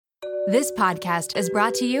This podcast is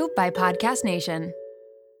brought to you by Podcast Nation.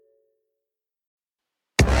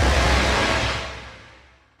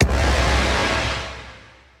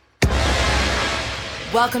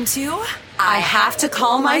 Welcome to I Have to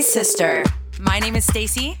Call My Sister. My name is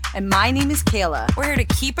Stacy. And my name is Kayla. We're here to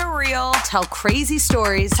keep it real, Tell crazy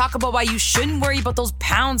stories, talk about why you shouldn't worry about those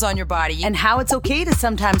pounds on your body, and how it's okay to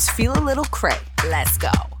sometimes feel a little cray. let's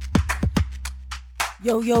go.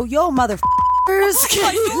 Yo, motherfuckers.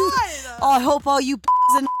 Oh, I hope all you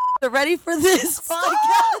and are ready for this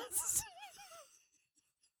podcast.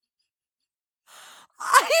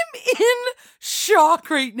 I am in shock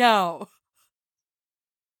right now.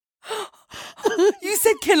 You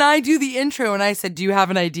said, can I do the intro? And I said, do you have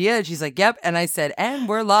an idea? And she's like, yep. And I said, and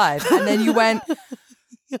we're live. And then you went,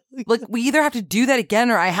 like, we either have to do that again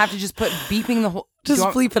or I have to just put beeping the whole... Just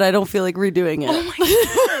bleep it. I don't feel like redoing it. Oh my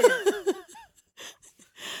God.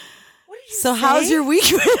 What did you So say? how's your week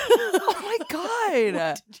been? Oh my God.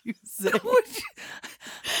 What did you say?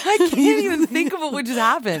 I can't even think of what just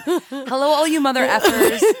happened. Hello, all you mother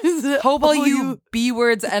effers. Hope all you B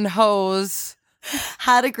words and hoes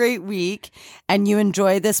had a great week and you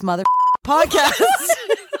enjoy this mother podcast.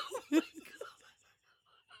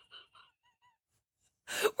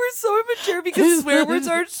 We're so immature because swear words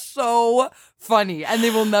are so funny and they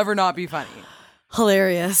will never not be funny.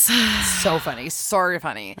 Hilarious. So funny. Sorry,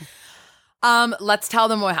 funny. Let's tell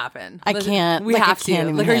them what happened. I can't. We like, have I can't to.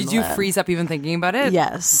 even Like, handle do you it. freeze up even thinking about it?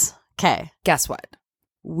 Yes. Okay. Guess what?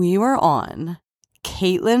 We were on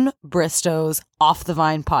Caitlin Bristow's Off the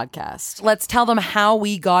Vine podcast. Let's tell them how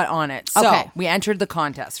we got on it. So Okay. we entered the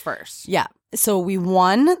contest first. Yeah. So we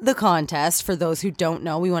won the contest. For those who don't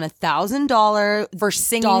know, we won $1,000 For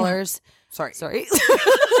singing. dollars. Sorry.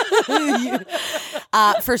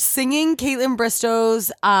 For singing Caitlin Bristow's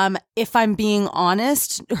If I'm Being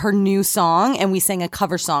Honest, her new song, and we sang a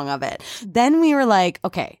cover song of it. Then we were like,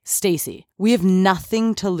 okay, Stacy, we have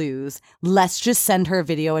nothing to lose. Let's just send her a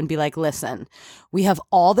video and be like, listen, we have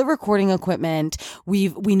all the recording equipment. We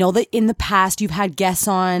know that in the past you've had guests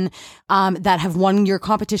on that have won your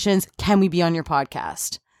competitions. Can we be on your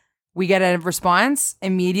podcast? We get a response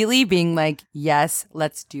immediately being like, yes,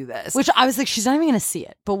 let's do this. Which I was like, she's not even going to see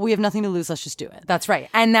it, but we have nothing to lose. Let's just do it. That's right.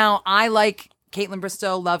 And now I like Caitlin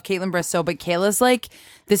Bristow, love Caitlin Bristow, but Kayla's like,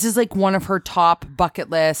 this is like one of her top bucket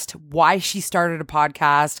list, why she started a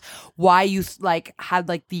podcast, why you like had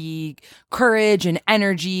like the courage and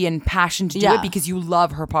energy and passion to do Yeah. it because you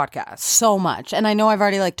love her podcast. So much. And I know I've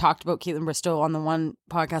already like talked about Caitlin Bristow on the one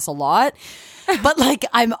podcast a lot, but like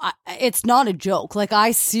it's not a joke. Like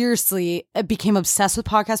I seriously became obsessed with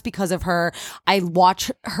podcasts because of her. I watch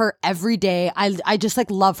her every day. I just like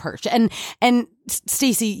love her. And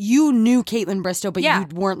Stacey, you knew Caitlin Bristow, but Yeah. you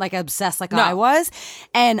weren't like obsessed like No. I was.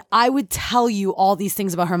 And I would tell you all these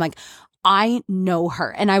things about her. I'm like, I know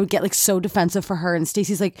her. And I would get like so defensive for her. And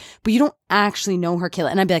Stacey's like, but you don't actually know her,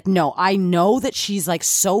 Kayla. And I'd be like, no, I know that she's like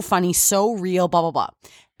so funny, so real, blah, blah, blah.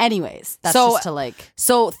 Anyways, that's just to like...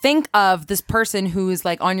 So think of this person who is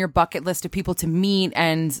like on your bucket list of people to meet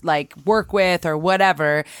and like work with or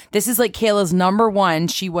whatever. This is like Kayla's number one.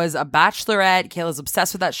 She was a bachelorette. Kayla's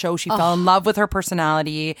obsessed with that show. She fell in love with her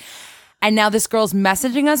personality. And now this girl's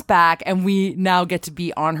messaging us back and we now get to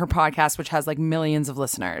be on her podcast, which has like millions of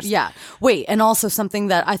listeners. Yeah. Wait, and also something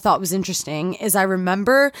that I thought was interesting is I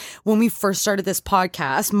remember when we first started this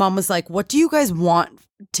podcast, Mom was like, what do you guys want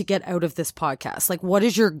to get out of this podcast? Like, what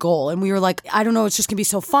is your goal? And we were like, I don't know, it's just gonna be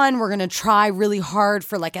so fun. We're gonna try really hard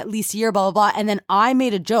for like at least a year, blah, blah, blah. And then I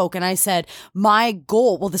made a joke and I said, my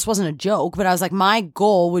goal, well, this wasn't a joke, but I was like, my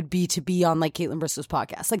goal would be to be on like Caitlin Bristow's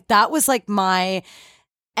podcast. Like that was like my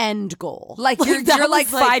end goal. Like you're that like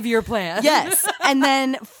was, 5-year plan. Yes. And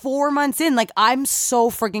then 4 months in, like I'm so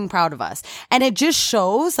freaking proud of us. And it just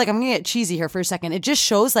shows, like I'm gonna get cheesy here for a second. It just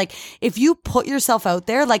shows like if you put yourself out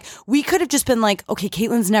there, like we could have just been like, okay,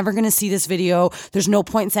 Caitlin's never gonna see this video. There's no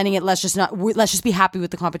point in sending it. Let's just be happy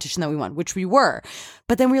with the competition that we won, which we were.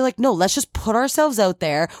 But then we were like, no, let's just put ourselves out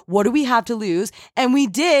there. What do we have to lose? And we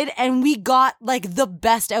did, and we got like the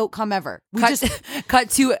best outcome ever. We Cut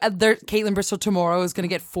to Caitlin Bristow tomorrow is going to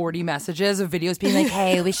get 40 messages of videos being like,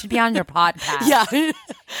 hey, we should be on your podcast. yeah.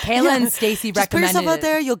 Kayla and Stacey Just put recommended yourself out it.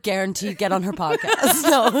 there, you'll guarantee get on her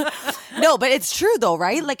podcast. No, but it's true though,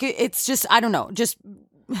 right? Like it's just, I don't know, just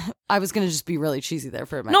I was going to just be really cheesy there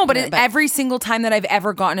for a minute. No, but every single time that I've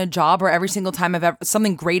ever gotten a job or every single time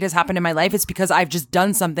something great has happened in my life, it's because I've just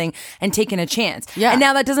done something and taken a chance. Yeah. And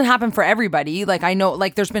now that doesn't happen for everybody. Like I know,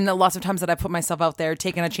 like there's been lots of times that I put myself out there,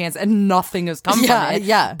 taken a chance and nothing has come from it.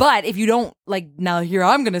 Yeah. But if you don't, like now here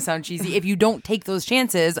I'm going to sound cheesy. If you don't take those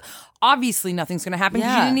chances, obviously nothing's going to happen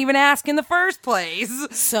because Yeah. you didn't even ask in the first place.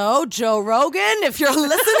 So, Joe Rogan, if you're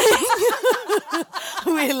listening,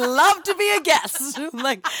 we love to be a guest.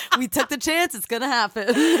 Like, we took the chance. It's going to happen.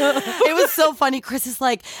 It was so funny. Chris is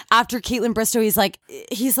like, after Caitlin Bristow, he's like,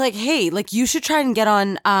 hey, like, you should try and get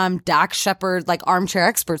on Dax Shepard, like, Armchair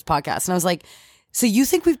Experts podcast. And I was like, so you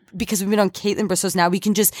think because we've been on Caitlin Bristow's now, we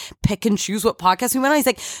can just pick and choose what podcast we went on? He's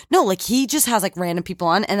like, no, like he just has like random people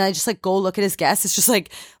on, and I just like go look at his guests. It's just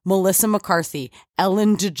like Melissa McCarthy,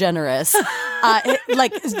 Ellen DeGeneres,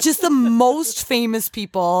 like just the most famous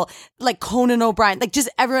people, like Conan O'Brien, like just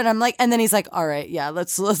everyone. I'm like, and then he's like, all right, yeah,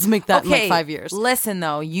 let's make that in like 5 years. Listen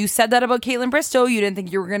though, you said that about Caitlin Bristow. You didn't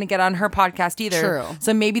think you were going to get on her podcast either. True.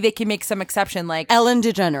 So maybe they can make some exception, like Ellen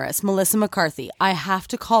DeGeneres, Melissa McCarthy. I have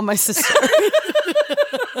to call my sister.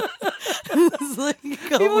 Like,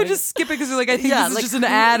 people would just skip it because they're like, I think this is just an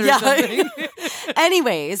ad or something.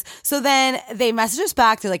 Anyways, so then they message us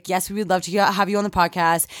back. They're like, yes, we would love to have you on the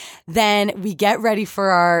podcast. Then we get ready for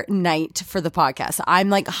our night for the podcast. I'm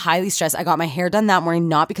like highly stressed. I got my hair done that morning,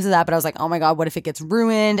 not because of that, but I was like, oh my God, what if it gets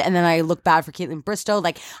ruined? And then I look bad for Caitlin Bristow.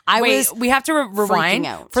 Like we have to rewind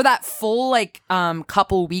out. for that full like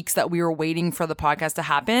couple weeks that we were waiting for the podcast to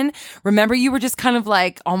happen. Remember, you were just kind of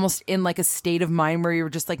like almost in like a state of mind where you were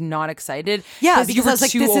just like not excited. Yeah, because I was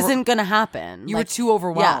like, this isn't going to happen. You were too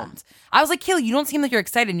overwhelmed. Yeah. I was like, Kayla, you don't seem like you're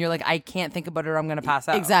excited. And you're like, I can't think about it or I'm going to pass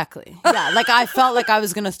out. Exactly. Yeah. Like I felt like I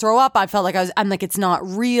was going to throw up. I felt like I'm like, it's not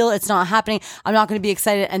real. It's not happening. I'm not going to be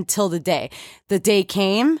excited until the day. The day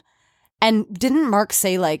came. And didn't Mark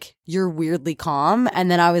say like, you're weirdly calm?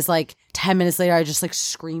 And then I was like, 10 minutes later, I just like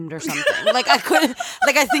screamed or something. Like I couldn't,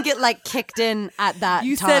 like I think it like kicked in at that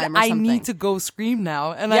you time. You said, or something. I need to go scream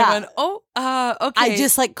now. And yeah. I went, okay. I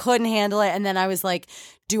just like couldn't handle it. And then I was like,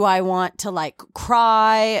 do I want to like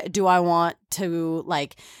cry? Do I want to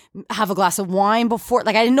like have a glass of wine before?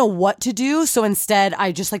 Like I didn't know what to do. So instead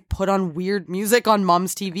I just like put on weird music on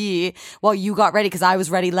Mom's TV while you got ready, because I was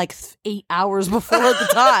ready like 8 hours before the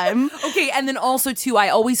time. Okay. And then also too, I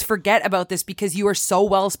always forget about this because you are so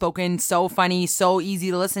well spoken, so funny, so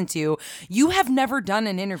easy to listen to. You have never done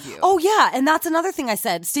an interview. Oh yeah. And that's another thing I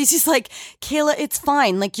said. Stacey's like, Kayla, it's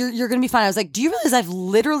fine. Like you're going to be fine. I was like, do you realize I've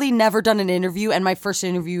literally never done an interview, and my first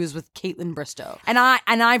interview was with Caitlin Bristow. And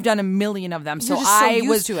I've done a million of them. So I was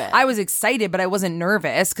used to it. I was excited, but I wasn't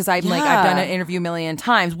nervous because I've done an interview a million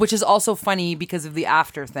times, which is also funny because of the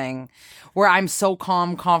after thing where I'm so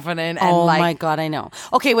calm, confident, and oh like, my God, I know.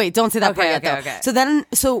 Okay, wait, don't say that part yet, though. Okay.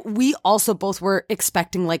 So we also both were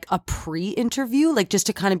expecting like a pre-interview, like just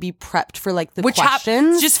to kind of be prepped for like the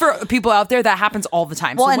questions. Just for people out there, that happens all the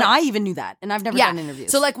time. Well, so I even knew that, and I've never done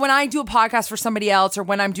interviews. So like when I do a podcast for somebody else, or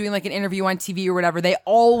when I'm doing like an interview on TV or whatever, they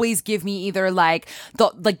always give me either like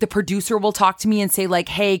the producer will talk to me and say like,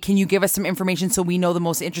 hey, can you give us some information so we know the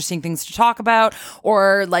most interesting things to talk about,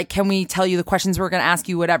 or like, can we tell you the questions we're going to ask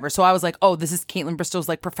you, whatever. So I was like, oh, this is Caitlin Bristow's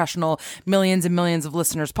like professional millions and millions of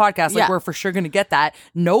listeners podcast. Like we're for sure going to get that.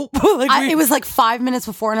 Nope. It was like 5 minutes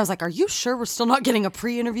before, and I was like, are you sure we're still not getting a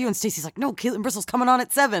pre-interview? And Stacey's like, no, Caitlin Bristow's coming on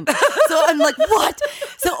at 7. So I'm like, what?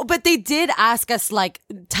 So, but they did ask us like,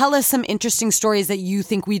 tell us some interesting stories that you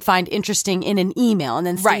think we'd find interesting in an email. And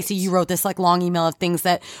then Stacey, you wrote this like long email of things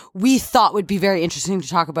that we thought would be very interesting to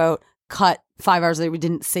talk about. Cut 5 hours later, we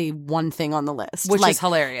didn't say one thing on the list, which is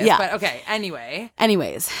hilarious. Yeah. But okay.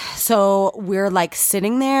 Anyways, so we're like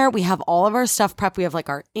sitting there. We have all of our stuff prepped. We have like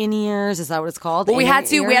our in-ears. Is that what it's called? Well, we had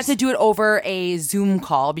to do it over a Zoom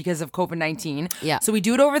call because of COVID-19. Yeah. So we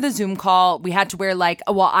do it over the Zoom call. We had to wear like,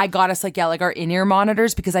 I got us like our in-ear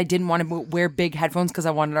monitors because I didn't want to wear big headphones because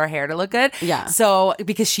I wanted our hair to look good. Yeah. So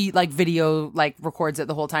because she like video like records it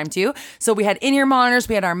the whole time too. So we had in-ear monitors.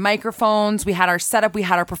 We had our microphones. We had our setup. We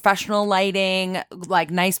had our professional lighting.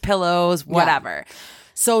 Like nice pillows, whatever. Yeah.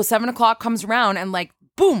 So 7 o'clock comes around and like,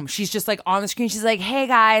 boom, she's just like on the screen. She's like, hey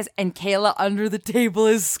guys. And Kayla under the table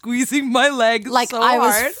is squeezing my leg like so I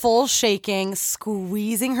hard. was full shaking,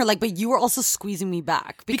 squeezing her leg, but you were also squeezing me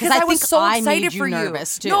back. Because I was think so I excited made you for you.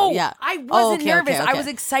 Nervous too. No, yeah. I wasn't nervous. Okay. I was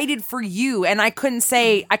excited for you. And I couldn't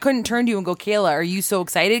turn to you and go, Kayla, are you so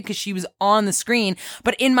excited? Because she was on the screen.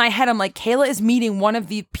 But in my head, I'm like, Kayla is meeting one of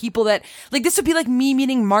the people that, like, this would be like me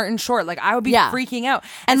meeting Martin Short. Like, I would be freaking out.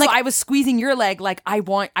 And like, so I was squeezing your leg. Like, I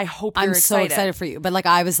hope you're excited. I'm so excited for you. But like,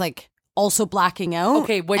 I was like, also blacking out.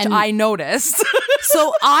 Okay, which I noticed.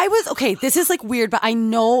 So I was, okay, this is like weird, but I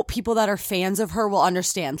know people that are fans of her will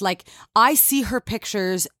understand. Like, I see her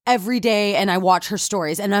pictures every day and I watch her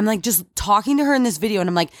stories, and I'm like just talking to her in this video, and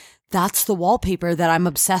I'm like, that's the wallpaper that I'm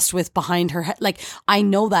obsessed with behind her head. Like, I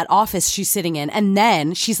know that office she's sitting in. And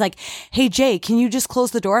then she's like, hey, Jay, can you just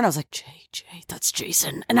close the door? And I was like, Jay, that's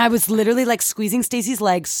Jason. And I was literally like squeezing Stacey's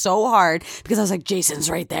leg so hard because I was like, Jason's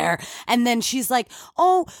right there. And then she's like,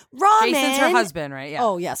 oh, Ramen. Jason's her husband, right? Yeah.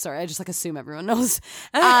 Oh, yeah. Sorry. I just like assume everyone knows.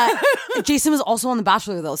 Jason was also on The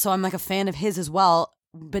Bachelor, though. So I'm like a fan of his as well.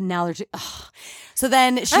 But now they're... So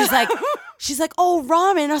then she's like... She's like, oh,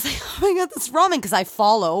 ramen. I was like, oh my God, that's ramen. Because I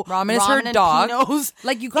follow Ramen is her dog. Pino's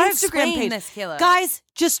like, you gotta Instagram explain page. this, Kayla. Guys,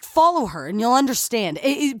 just follow her and you'll understand.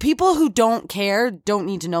 People who don't care don't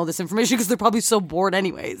need to know this information because they're probably so bored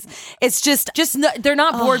anyways. It's just they're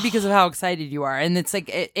not bored because of how excited you are. And it's like,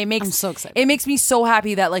 it makes... I'm so excited. It makes me so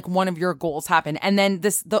happy that like one of your goals happened. And then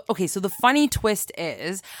so the funny twist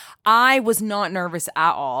is I was not nervous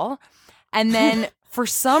at all. And then for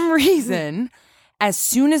some reason... As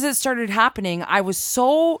soon as it started happening, I was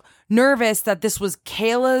so nervous that this was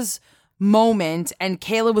Kayla's moment and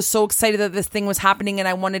Kayla was so excited that this thing was happening and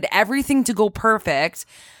I wanted everything to go perfect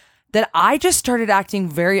that I just started acting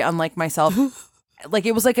very unlike myself. Like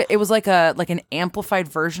it was like an amplified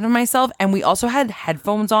version of myself, and we also had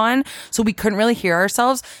headphones on so we couldn't really hear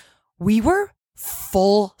ourselves. We were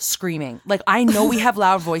full screaming. Like, I know we have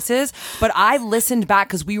loud voices, but I listened back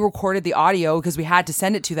because we recorded the audio because we had to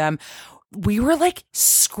send it to them. We were like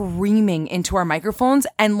screaming into our microphones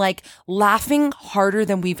and like laughing harder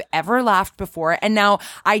than we've ever laughed before. And now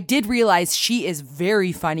I did realize she is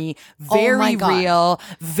very funny, very real,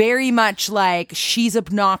 very much like she's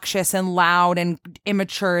obnoxious and loud and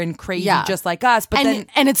immature and crazy, just like us. But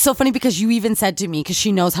and it's so funny because you even said to me, because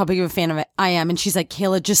she knows how big of a fan of it I am, and she's like,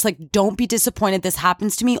 Kayla, just like don't be disappointed. This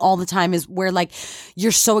happens to me all the time, is where like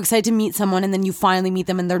you're so excited to meet someone and then you finally meet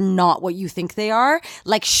them and they're not what you think they are.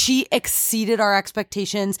 Like, she exceeded our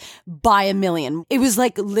expectations by a million. It was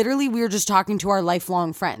like literally we were just talking to our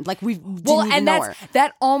lifelong friend. Like, we didn't even know her.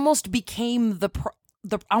 That almost became the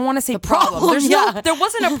I want to say problem. There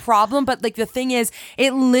wasn't a problem, but like the thing is,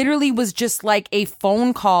 it literally was just like a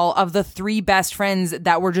phone call of the three best friends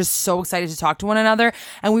that were just so excited to talk to one another,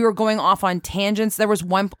 and we were going off on tangents. There was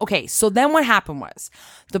one. Okay, so then what happened was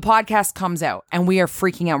the podcast comes out, and we are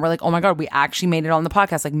freaking out. We're like, oh my God, we actually made it on the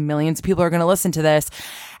podcast. Like, millions of people are going to listen to this.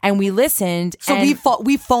 And we listened. So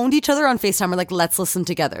we phoned each other on FaceTime. We're like, let's listen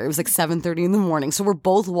together. It was like 7:30 in the morning. So we're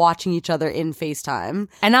both watching each other in FaceTime.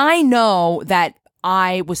 And I know that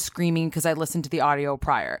I was screaming because I listened to the audio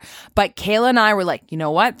prior. But Kayla and I were like, you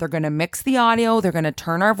know what? They're going to mix the audio. They're going to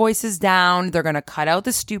turn our voices down. They're going to cut out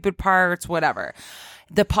the stupid parts, whatever.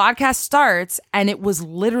 The podcast starts, and it was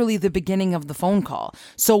literally the beginning of the phone call.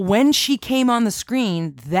 So when she came on the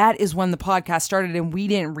screen, that is when the podcast started, and we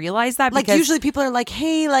didn't realize that. Like, usually people are like,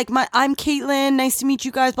 hey, like, I'm Caitlin. Nice to meet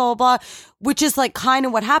you guys, blah, blah, blah. Which is like kind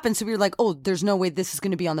of what happened. So we were like, oh, there's no way this is going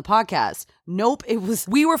to be on the podcast. Nope, it was.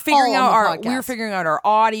 We were figuring out our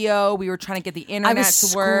audio. We were trying to get the internet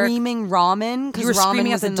to work. I was screaming ramen because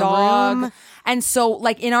ramen was in the room. And so,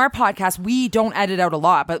 like, in our podcast, we don't edit out a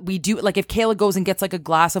lot, but we do. Like, if Kayla goes and gets like a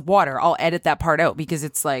glass of water, I'll edit that part out because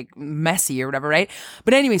it's like messy or whatever, right?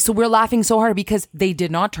 But anyway, so we're laughing so hard because they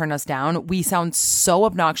did not turn us down. We sound so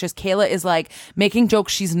obnoxious. Kayla is like making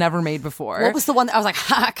jokes she's never made before. What was the one that I was like,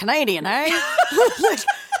 ha, Canadian, eh? Like,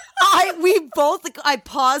 I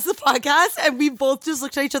paused the podcast and we both just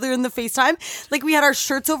looked at each other in the FaceTime. Like, we had our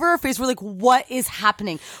shirts over our face. We're like, what is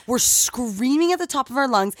happening? We're screaming at the top of our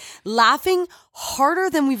lungs, laughing harder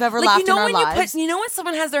than we've ever laughed in our lives. You know when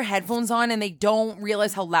someone has their headphones on and they don't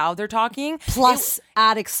realize how loud they're talking?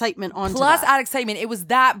 Add excitement onto add excitement. It was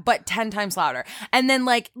that, but 10 times louder. And then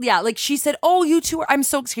like she said, oh, you two I'm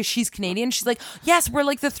so excited. She's Canadian. She's like, yes, we're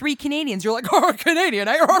like the three Canadians. You're like, oh, Canadian.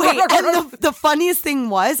 Wait, and the funniest thing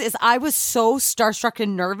is I was so starstruck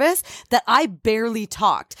and nervous that I barely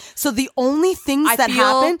talked. So the only things that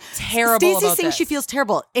happened, Stacey's saying she feels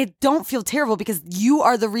terrible. It don't feel terrible because you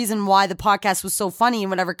are the reason why the podcast was so funny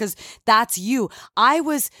and whatever, because that's you. I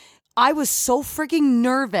was so freaking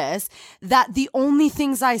nervous that the only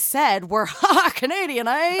things I said were, Canadian,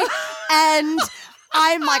 eh? And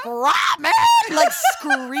I'm like, ramen, like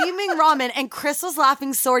screaming ramen. And Chris was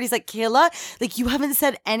laughing so hard. He's like, Kayla, like, you haven't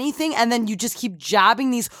said anything. And then you just keep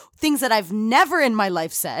jabbing these things that I've never in my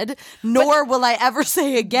life said, nor will I ever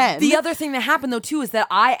say again. The other thing that happened though too is that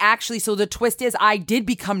so the twist is I did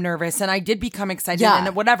become nervous and I did become excited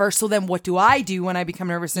and whatever. So then what do I do when I become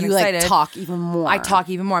nervous and excited? You talk even more. I talk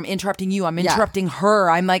even more. I'm interrupting you. I'm interrupting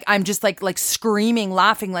her. I'm just like screaming,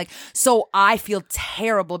 laughing. Like, so I feel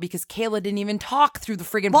terrible because Kayla didn't even talk through the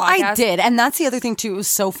friggin' podcast. Well, I did. And that's the other thing too. It was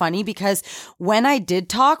so funny because when I did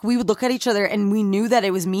talk, we would look at each other and we knew that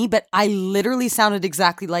it was me, but I literally sounded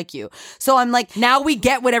exactly like like you. So I'm like, now we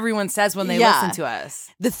get what everyone says when they listen to us.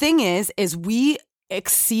 The thing is we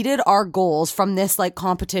exceeded our goals from this like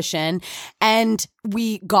competition, and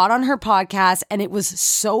we got on her podcast, and it was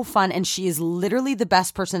so fun, and she is literally the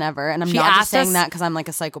best person ever. And I'm not just saying that because I'm like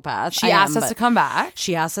a psychopath. She asked us to come back.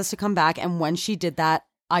 She asked us to come back, and when she did that,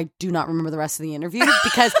 I do not remember the rest of the interview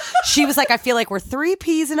because she was like, I feel like we're 3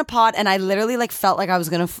 peas in a pod. And I literally like felt like I was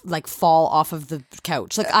going to like fall off of the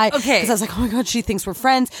couch. Like because I was like, oh my God, she thinks we're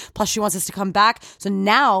friends. Plus she wants us to come back. So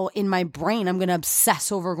now in my brain, I'm going to obsess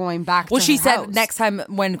over going back to she her said house. Next time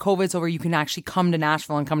when COVID's over, you can actually come to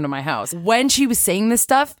Nashville and come to my house. When she was saying this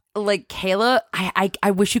stuff, like Kayla,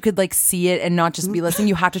 I wish you could like see it and not just be listening.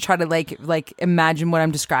 You have to try to like imagine what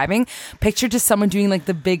I'm describing. Picture just someone doing like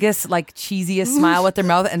the biggest like cheesiest smile with their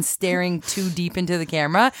mouth and staring too deep into the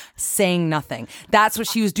camera, saying nothing. That's what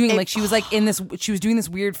she was doing. Like she was like she was doing this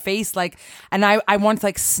weird face like, and I wanted to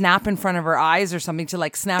like snap in front of her eyes or something to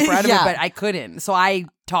like snap her out of it, but I couldn't. So I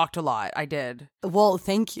talked a lot. I did. Well,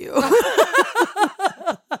 thank you.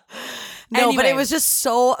 No, Anyway. but it was just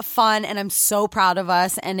so fun, and I'm so proud of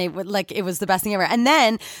us, and it was the best thing ever. And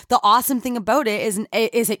then the awesome thing about it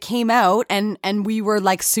is it came out, and we were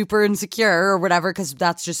like super insecure or whatever because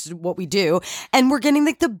that's just what we do, and we're getting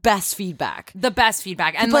like the best feedback.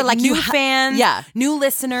 And People like new you fans, new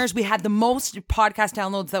listeners. We had the most podcast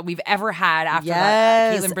downloads that we've ever had after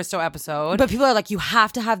that Caitlin Bristow episode. But people are like, you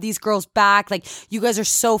have to have these girls back. Like, you guys are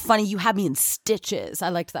so funny. You had me in stitches. I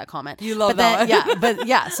liked that comment. You love that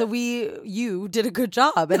one. So you did a good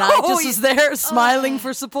job, and I just was there smiling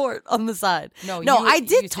for support on the side. I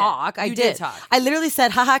did talk. I did talk. I literally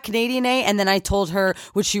said, haha, Canadian A, and then I told her,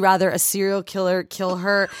 would she rather a serial killer kill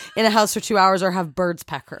her in a house for 2 hours or have birds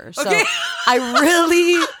peck her? So I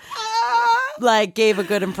really like gave a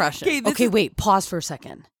good impression. Okay, wait, pause for a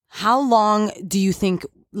second. How long do you think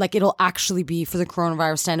like it'll actually be for the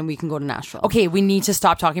coronavirus stand and we can go to Nashville? Okay, we need to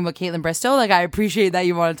stop talking about Caitlin Bristow. Like, I appreciate that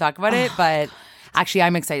you want to talk about it, but actually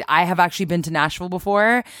I'm excited. I have actually been to Nashville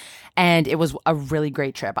before, and it was a really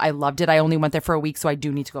great trip. I loved it. I only went there for a week, so I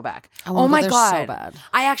do need to go back. Oh my God. So bad.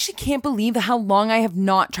 I actually can't believe how long I have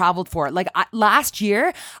not traveled for. Like last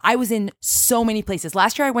year, I was in so many places.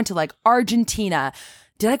 Last year I went to like Argentina.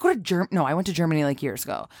 Did I go to Germany? No, I went to Germany like years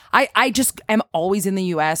ago. I just am always in the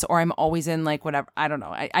US, or I'm always in like whatever. I don't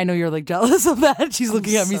know. I know you're like jealous of that. She's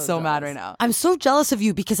looking at me so mad right now. I'm so jealous of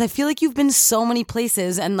you because I feel like you've been so many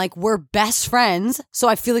places, and like we're best friends. So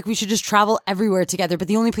I feel like we should just travel everywhere together. But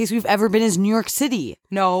the only place we've ever been is New York City.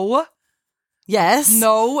 No. Yes.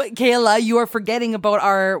 No, Kayla, you are forgetting about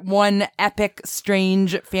our one epic,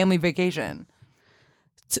 strange family vacation.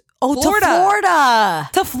 Florida.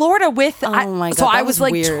 To Florida with my God, so that I was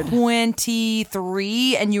like weird.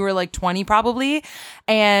 23 and you were like 20 probably,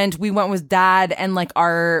 and we went with Dad and like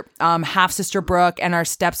our half sister Brooke and our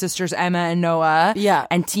stepsisters Emma and Noah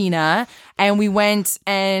and Tina, and we went,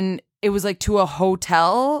 and it was like to a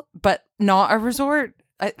hotel but not a resort.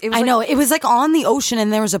 It was like on the ocean,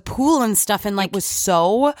 and there was a pool and stuff, and like it was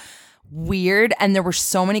so weird, and there were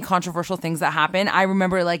so many controversial things that happened. I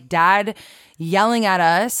remember like Dad yelling at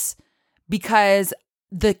us because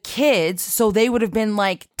the kids, so they would have been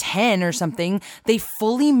like 10 or something, they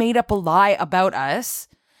fully made up a lie about us,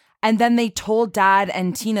 and then they told Dad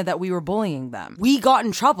and Tina that we were bullying them. We got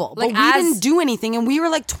in trouble, like, but we didn't do anything, and we were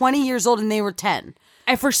like 20 years old and they were 10.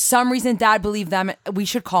 And for some reason Dad believed them. We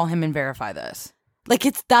should call him and verify this. Like,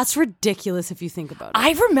 that's ridiculous if you think about it.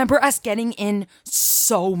 I remember us getting in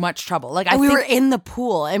so much trouble. Like, we were in the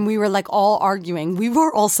pool, and we were like all arguing. We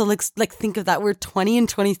were also like think of that. We're 20 and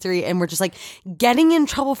 23, and we're just like getting in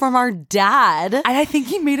trouble from our dad. And I think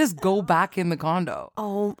he made us go back in the condo.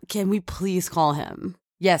 Oh, can we please call him?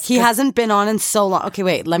 Yes. He hasn't been on in so long. Okay,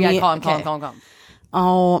 wait. Let me call him.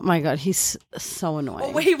 Oh my God, he's so annoying.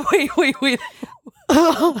 Oh, wait.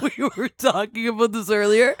 We were talking about this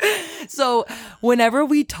earlier. So whenever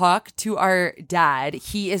we talk to our dad,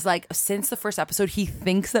 he is like, since the first episode, he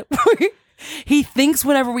thinks that he thinks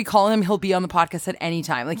whenever we call him, he'll be on the podcast at any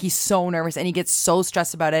time. Like, he's so nervous and he gets so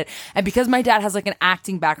stressed about it. And because my dad has like an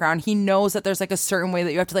acting background, he knows that there's like a certain way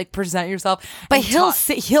that you have to like present yourself. But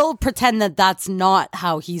he'll pretend that that's not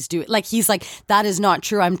how he's doing. Like, he's like, that is not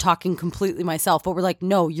true. I'm talking completely myself. But we're like,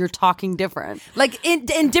 no, you're talking different. Like,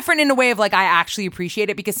 in different in a way of like, I actually appreciate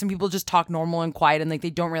it, because some people just talk normal and quiet and like they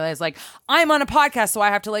don't realize like, I'm on a podcast, so I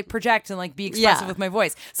have to like project and like be expressive with my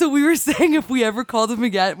voice. So we were saying if we ever called him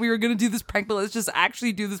again, we were going to do this prank, but let's just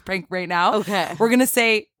actually do this prank right now. Okay. We're going to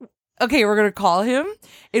say, okay, we're going to call him.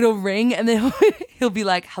 It'll ring, and then he'll be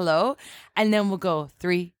like, hello. And then we'll go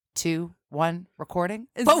 3, 2, 1, recording.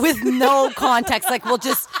 But with no context. Like, we'll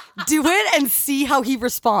just do it and see how he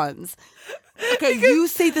responds. Okay, you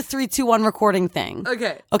say the 3, 2, 1 recording thing.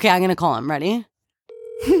 Okay. Okay, I'm gonna call him. Ready?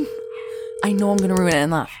 I know I'm gonna ruin it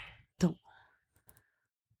and laugh. Don't.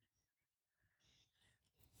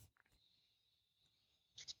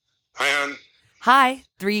 Hi, hon. Hi.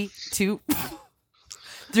 3, 2.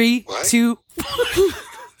 3, What? 2.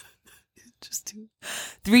 Just 2.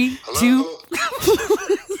 3, Hello? 2.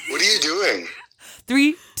 What are you doing?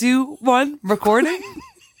 3, 2, 1. Recording?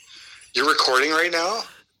 You're recording right now?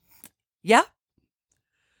 Yeah.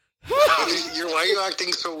 Why are you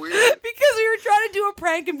acting so weird? Because we were trying to do a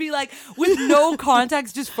prank and be like, with no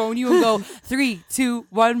context, just phone you and go 3, 2,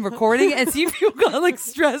 1, recording, and see if you got like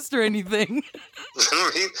stressed or anything.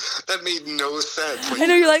 That made no sense. I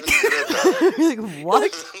know you're like, You're like,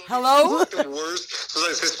 what? hello? Like the worst. So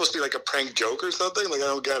is this supposed to be like a prank joke or something? Like I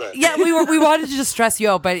don't get it. Yeah, we wanted to just stress you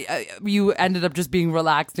out, but you ended up just being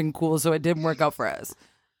relaxed and cool, so it didn't work out for us.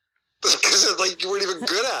 Because like you weren't even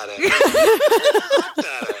good at it.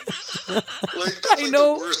 Like that's I like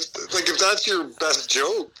know. the worst. Like if that's your best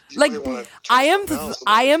joke, you Like might wanna I try am something else.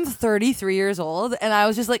 I am 33 years old, and I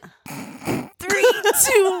was just like 3,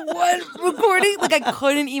 2, 1 recording. Like I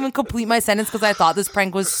couldn't even complete my sentence because I thought this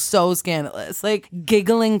prank was so scandalous. Like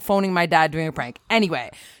giggling, phoning my dad doing a prank. Anyway,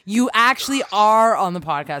 you actually are on the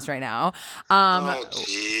podcast right now. Oh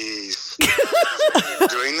jeez. You're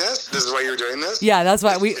doing this? This is why you're doing this? Yeah, that's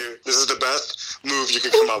why we. This is the best move you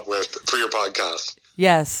could come up with for your podcast.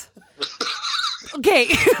 Yes. Okay.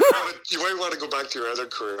 You might want to go back to your other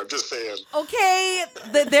career. I'm just saying. Okay,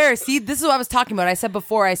 there. See, this is what I was talking about. I said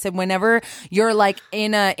before. I said whenever you're like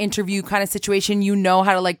in a interview kind of situation, you know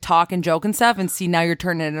how to like talk and joke and stuff. And see, now you're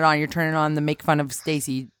turning it on. You're turning on the make fun of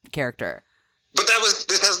Stacey character. But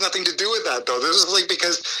this has nothing to do with that, though. This is like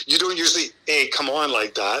because you don't usually, come on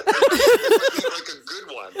like that. It wasn't like a good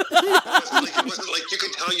one. It wasn't like you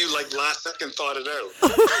can tell you like last second thought it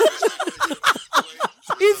out.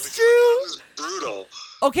 It's true. It was brutal.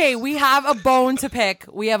 Okay, we have a bone to pick.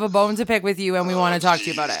 We have a bone to pick with you, and we want to talk to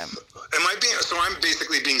you about it. Am I being, so I'm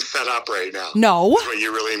basically being set up right now. No. That's what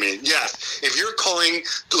you really mean. Yes. If you're calling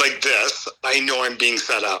like this, I know I'm being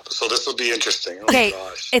set up. So this will be interesting. Oh, Okay,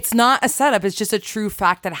 gosh. it's not a setup. It's just a true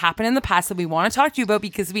fact that happened in the past that we want to talk to you about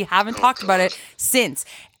because we haven't talked about it since.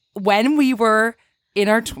 When we were in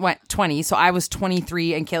our 20s, so I was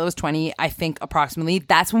 23 and Kayla was 20, I think approximately.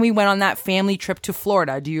 That's when we went on that family trip to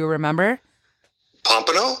Florida. Do you remember?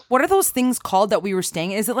 Pompano? What are those things called that we were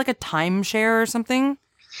staying? Is it like a timeshare or something?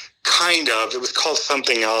 Kind of. It was called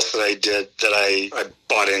something else that I did that I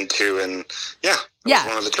bought into, and yeah. Yeah. Was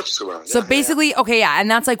one of the trips we went on. So Yeah, basically, okay, yeah, and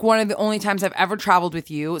that's like one of the only times I've ever traveled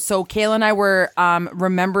with you. So Kayla and I were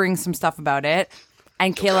remembering some stuff about it.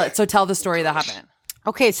 And Kayla, Okay. so tell the story that happened.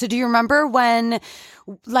 Okay, so do you remember when,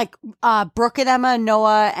 like, Brooke and Emma,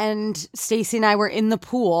 Noah, and Stacey and I were in the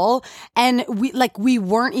pool, and we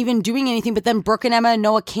weren't even doing anything, but then Brooke and Emma and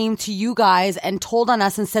Noah came to you guys and told on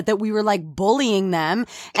us and said that we were like bullying them,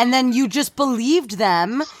 and then you just believed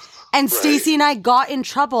them. And Right. Stacey and I got in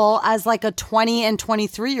trouble as like a 20 and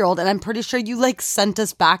 23-year-old, and I'm pretty sure you like sent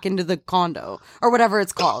us back into the condo or whatever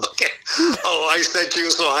it's called. Okay. Oh, I sent you.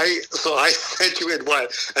 So I sent you in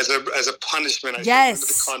what as a punishment? I Yes.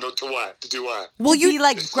 sent you into the condo to what? To do what? Well, You be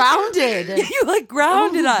like grounded. you like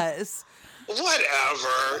grounded us.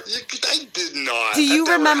 Whatever. I did not. Do you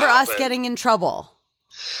That never remember us happened. getting in trouble?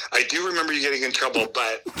 I do remember you getting in trouble,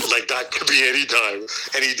 but like that could be any time,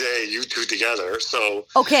 any day, you two together. So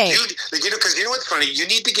Okay. because you know what's funny? You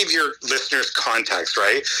need to give your listeners context,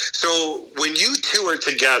 right? So when you two are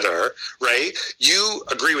together, right? You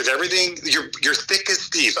agree with everything. You're thick as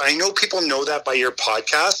thieves. I know people know that by your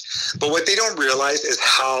podcast, but what they don't realize is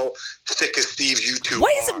how thick as thieves you two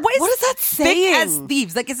What is are. what is What is that thick saying? as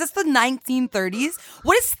thieves? Like, is this the 1930s?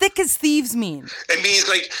 What does thick as thieves mean? It means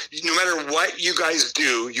like no matter what you guys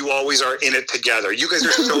do, you always are in it together. You guys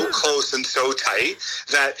are so close and so tight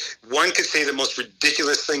that one could say the most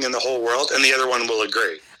ridiculous thing in the whole world and the other one will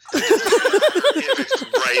agree. If it's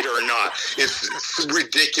right or not. It's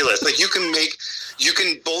ridiculous. Like you can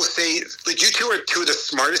both say, like you two are two of the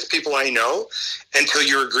smartest people I know until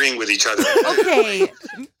you're agreeing with each other. Okay.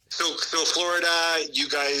 So Florida, you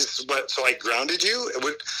guys, so I grounded you?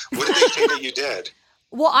 What did they say that you did?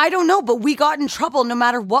 Well, I don't know, but we got in trouble no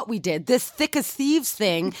matter what we did. This thick as thieves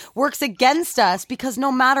thing works against us because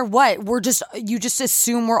no matter what, you just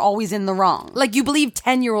assume we're always in the wrong. Like you believe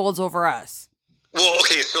 10-year-olds over us. Well,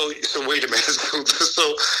 okay, so wait a minute.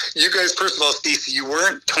 So you guys, first of all, Stacey, you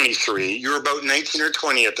weren't 23. You were about 19 or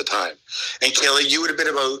 20 at the time. And Kayla, you would have been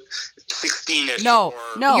about 16-ish. No,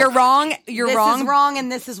 No. you're wrong. You're this wrong. is wrong,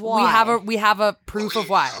 and this is why. We have a proof of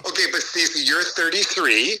why. Okay, but Stacey, you're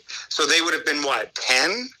 33, so they would have been what,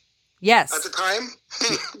 10? Yes. at the time?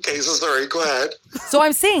 Okay, so sorry, go ahead. So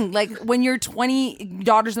I'm saying, like, when your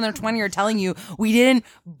daughters in their 20 are telling you we didn't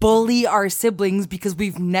bully our siblings because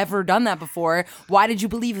we've never done that before, why did you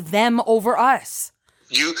believe them over us?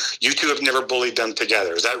 You two have never bullied them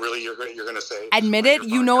together. Is that really you're going to say? Admit it.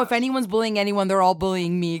 You know, if anyone's bullying anyone, they're all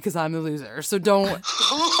bullying me because I'm the loser. So don't.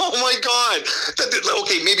 Oh my God.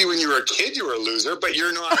 Okay, maybe when you were a kid you were a loser, but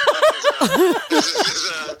you're not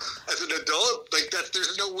as an adult. Like that,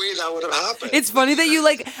 there's no way that would have happened. It's funny that you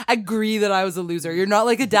like agree that I was a loser. You're not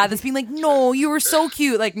like a dad that's being like, no, you were so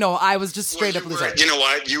cute. Like, no, I was just straight up loser. You know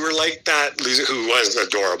what? You were like that loser who was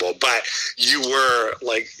adorable, but you were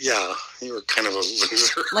like, yeah, you were kind of a loser.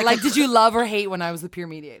 Like, did you love or hate when I was the peer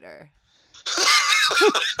mediator?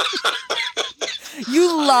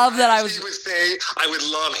 You love that I was. You would say I would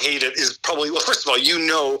love, hate it is probably, well, first of all, you and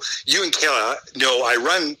Kayla know I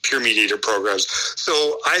run peer mediator programs.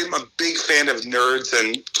 So I'm a big fan of nerds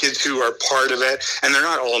and kids who are part of it. And they're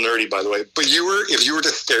not all nerdy, by the way. But if you were to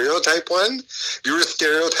stereotype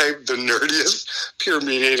the nerdiest peer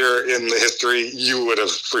mediator in the history, you would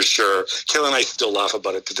have for sure. Kayla and I still laugh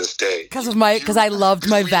about it to this day. Because I loved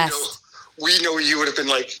my vest. We know you would have been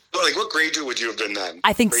like what grade would you have been then?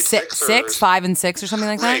 I think grade 6, 5, and 6 or something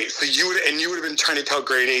like that. Right. So you would have been trying to tell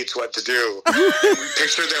grade 8s what to do. And we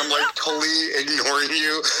picture them like totally ignoring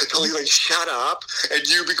you, totally like shut up, and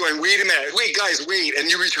you'd be going, wait a minute, wait guys, wait, and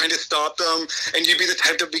you'd be trying to stop them, and you'd be the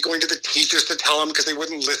type to be going to the teachers to tell them because they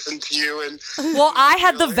wouldn't listen to you. And well, I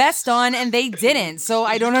had the vest on and they didn't, so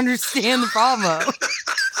I don't understand the problem.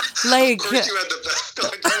 Like, of course you had the vest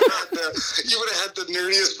on. You would have had the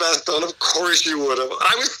nerdiest vest on. Of course you would have.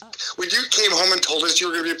 When you came home and told us you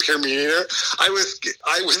were going to be a peer mediator, I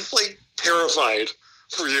was like terrified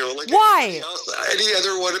for you. Like, why? Any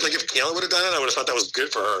other one, like if Kayla would have done it, I would have thought that was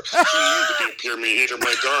good for her. She needed to be a peer mediator,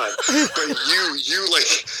 my God. But you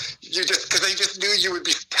just, because I just knew you would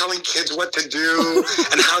be telling kids what to do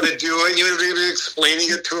and how to do it. You would be explaining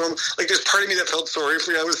it to them. Like there's part of me that felt sorry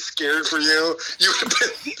for you. I was scared for you. You would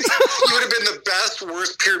have been the best,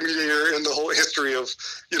 worst peer mediator in the whole history of,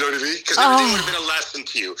 you know what I mean? Because everything would have been a lesson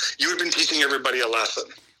to you. You would have been teaching everybody a lesson.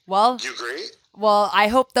 Well, do you agree? Well, I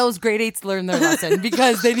hope those grade 8s learn their lesson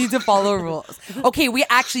because they need to follow rules. Okay, we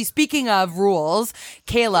actually, speaking of rules,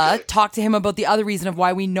 Kayla, talk to him about the other reason of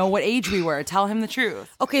why we know what age we were. Tell him the truth.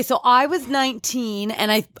 Okay, so I was 19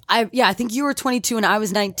 and I think you were 22 and I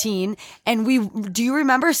was 19. And do you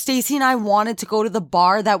remember Stacey and I wanted to go to the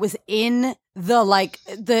bar that was in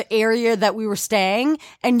the area that we were staying,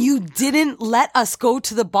 and you didn't let us go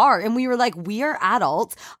to the bar, and we were like, we are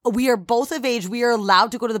adults, we are both of age, we are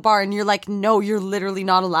allowed to go to the bar, and you're like, no, you're literally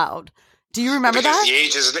not allowed. Do you remember that? The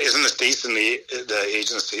age isn't the States in the age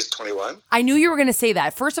in the States 21. I knew you were going to say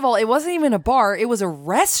that. First of all, it wasn't even a bar; it was a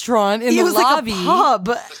restaurant in the lobby. It was like a pub.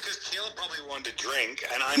 That's because Kayla probably wanted to drink,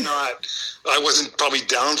 and I wasn't probably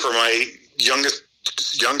down for my younger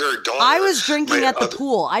daughter. I was drinking at the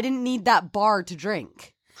pool. I didn't need that bar to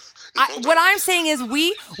drink. What I'm saying is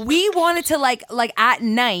we wanted to like at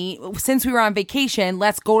night, since we were on vacation,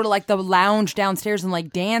 let's go to like the lounge downstairs and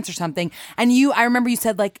like dance or something. And I remember you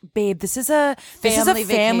said like, babe, this is a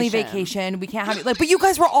family vacation. We can't have it. Like, but you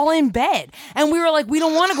guys were all in bed, and we were like, we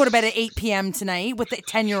don't want to go to bed at 8 p.m. tonight with the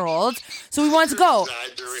 10-year-olds. So we wanted to go.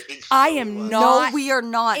 I am not. No, we are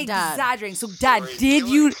not, Dad. Exaggerating. So, Dad, did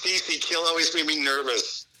you? Stacey, Kayla always made me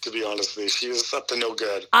nervous. To be honest with you, she was up to no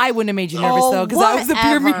good. I wouldn't have made you nervous though, because I was the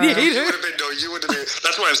peer mediator. You would have been.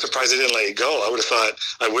 That's why I'm surprised I didn't let you go. I would have thought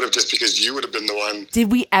I would have, just because you would have been the one.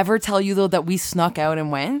 Did we ever tell you though that we snuck out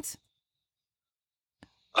and went?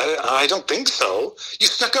 I don't think so. You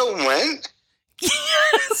snuck out and went?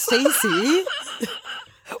 Stacey.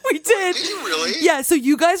 We did. Did you really? Yeah, so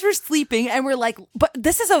you guys were sleeping and we're like, but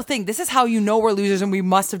this is the thing. This is how you know we're losers and we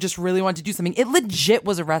must have just really wanted to do something. It legit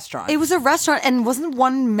was a restaurant. It was a restaurant, and wasn't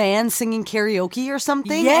one man singing karaoke or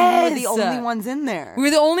something? Yes. And we were the only ones in there. We were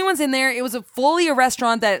the only ones in there. It was fully a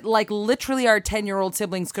restaurant that like literally our 10-year-old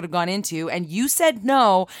siblings could have gone into, and you said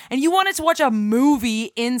no, and you wanted to watch a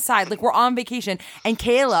movie inside. Like we're on vacation, and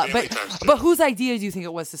Kayla, but whose idea do you think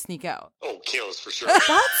it was to sneak out? Oh, Kayla's for sure.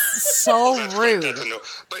 That's so rude.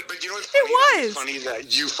 But you know what's funny? It was. It's funny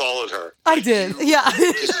that you followed her. I did. Yeah.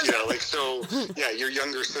 Your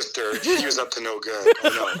younger sister, she was up to no good.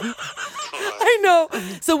 I know.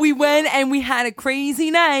 So we went and we had a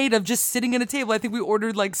crazy night of just sitting at a table. I think we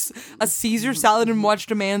ordered like a Caesar salad and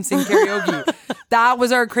watched a man sing karaoke. That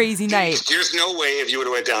was our crazy night. There's no way if you would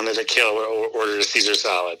have went down there that Kayla would have ordered a Caesar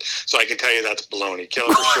salad. So I can tell you that's baloney.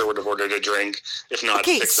 Kayla for sure would have ordered a drink, if not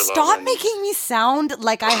Okay, 6 of them. stop making me sound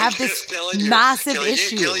like I have this massive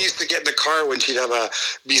issue. Kayla used to get in the car when she'd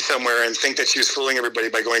be somewhere and think that she was fooling everybody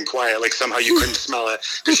by going quiet. Like somehow you couldn't smell it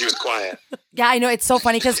because she was quiet. Yeah, I know. It's so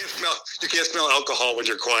funny because You can't smell alcohol when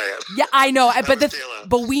you're quiet. yeah, I know. That was Kayla.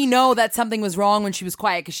 But we know that something was wrong when she was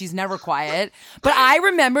quiet because she's never quiet. But I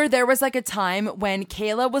remember there was like a time when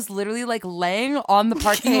Kayla was literally like laying on the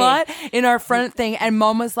parking lot in our front thing, and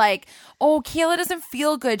Mom was like, "Oh, Kayla doesn't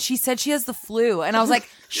feel good. She said she has the flu." And I was like,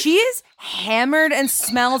 "She is hammered and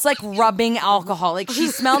smells like rubbing alcohol. Like she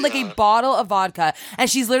smelled like a bottle of vodka." And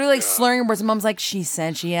she's literally like slurring words. And Mom's like, "She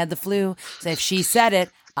said she had the flu. So if she said it,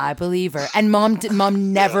 I believe her." And Mom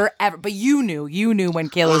never ever. But you knew when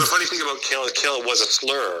Kayla Well, the was. funny thing about Kayla was a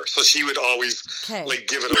slurrer, so she would always like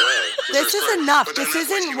give it away. This is enough. This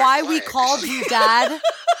isn't why we called you, Dad.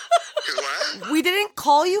 What? We didn't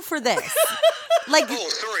call you for this. Like, Oh,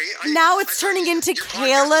 sorry. now it's turning into your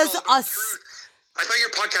podcast Kayla's was all about us. truth. I thought your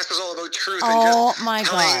podcast was all about truth Oh, and just my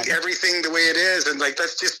telling God. everything the way it is, and like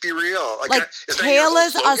let's just be real. Like, is that your whole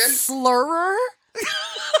Kayla's a slogan? slurrer?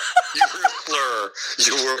 You were a slur.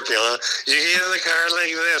 You were, Kayla. You get in the car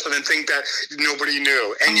like this and then think that nobody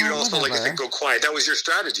knew. And you'd also like whatever. to go quiet. That was your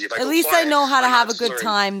strategy. If I At go least I quiet, know how to I'm have a not good slurring.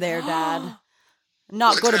 time there, Dad. Not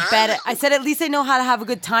What's go to that? bed. I said at least I know how to have a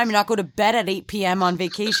good time and not go to bed at 8 p.m. on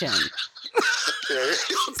vacation. Yeah.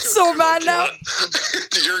 So mad now.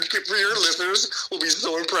 your listeners will be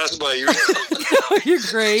so impressed by you. You're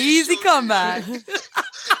crazy comeback.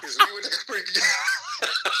 'Cause we would-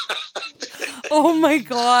 Oh my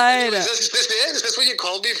God. Is this it? Is this what you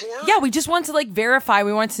called me for? Yeah, we just want to like verify.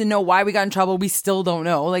 We want to know why we got in trouble. We still don't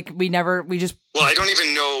know. Like we just. Well, I don't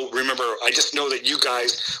even know. Remember, I just know that you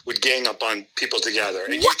guys would gang up on people together.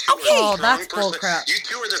 And What? You two Okay. are Oh, that's strong bullcrap. You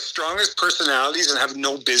two are the strongest personalities and have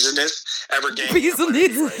no business ever ganging up on anybody.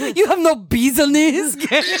 Business. You have no business.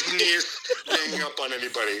 Business ganging up on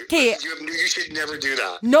anybody. 'Kay. You should never do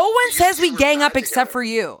that. No one You says two we were gang bad up except together. for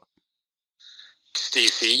you.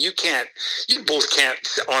 Stacey, you both can't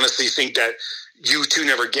honestly think that you two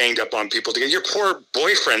never ganged up on people together. Your poor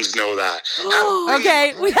boyfriends know that.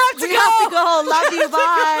 Okay, we have to We go. have to go. Love you.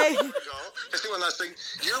 Bye. Let's do one last thing.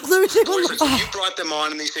 Your Lucy, boyfriends, when you brought them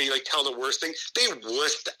on and they say, like, tell the worst thing, they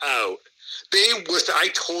wussed out. I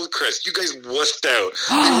told Chris, you guys wussed out.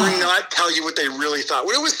 They would not tell you what they really thought.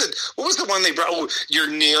 What was the one they brought? Oh,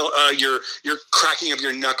 your cracking of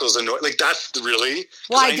your knuckles and like that's really. 'Cause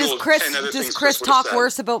Why I know does Chris 10 other things Chris would have talk said.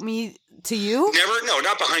 worse about me to you? No,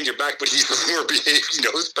 not behind your back, but he's more behaved. He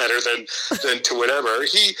knows better than to whatever.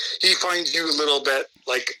 He finds you a little bit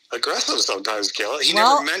like aggressive sometimes, Kayla. He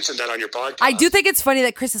Well, never mentioned that on your podcast. I do think it's funny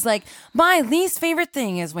that Chris is like, my least favorite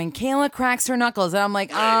thing is when Kayla cracks her knuckles. And I'm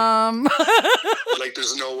like, Like,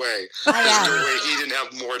 there's no way. There's no way he didn't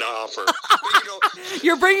have more to offer. But,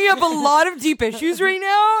 you're bringing up a lot of deep issues right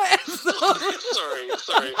now.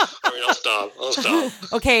 sorry. All right, I'll stop.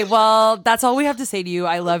 Okay, well, that's all we have to say to you.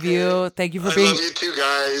 I love you. Thank you for I being. love you too,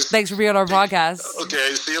 guys. Thanks for being on our podcast.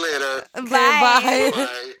 Okay, see you later. Bye.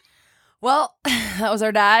 Bye. Well, that was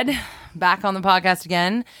our dad back on the podcast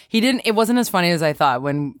again. It wasn't as funny as I thought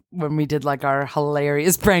when we did like our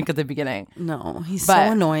hilarious prank at the beginning. No, he's But-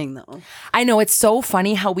 so annoying though. I know it's so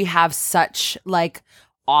funny how we have such like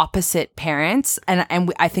opposite parents and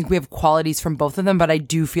I think we have qualities from both of them, but I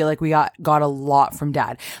do feel like we got a lot from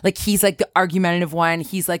dad. Like he's like the argumentative one.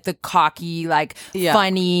 He's like the cocky, like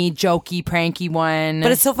funny, jokey, pranky one.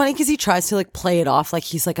 But it's so funny because he tries to like play it off like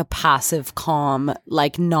he's like a passive, calm,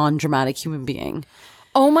 like non-dramatic human being.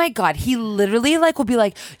 oh my God, he literally like will be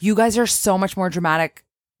like, you guys are so much more dramatic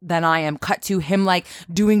than I am. Cut to him like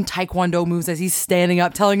doing taekwondo moves as he's standing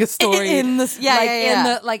up telling a story. In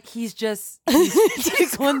the He's just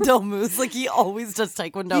taekwondo moves. Like he always does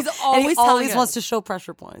taekwondo. He's And always he telling always us. wants to show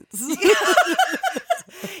pressure points.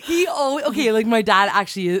 he always like my dad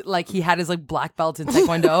actually like he had his like black belt in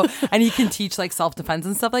taekwondo and he can teach like self-defense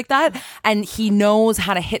and stuff like that, and he knows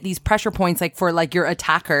how to hit these pressure points like for like your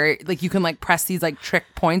attacker, like you can like press these like trick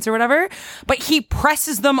points or whatever, but he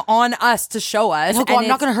presses them on us to show us. He'll go, and I'm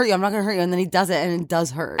not going to hurt you. I'm not going to hurt you. And then he does it and it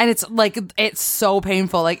does hurt. and it's like it's so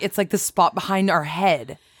painful, like it's like the spot behind our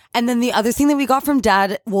head. And then the other thing that we got from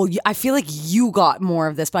dad, well, I feel like you got more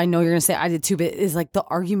of this, but I know you're going to say I did too, but is like the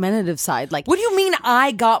argumentative side. Like, What do you mean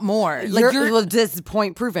I got more? Like well, this is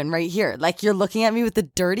point proven right here. Like you're looking at me with the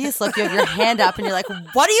dirtiest look. You have your hand up and you're like,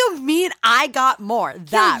 what do you mean I got more?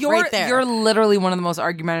 That you're, right there. You're literally one of the most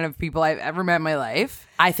argumentative people I've ever met in my life.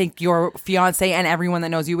 I think your fiance and everyone that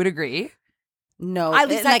knows you would agree. No, At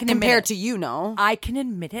least I like can admit compared it. to you, no. I can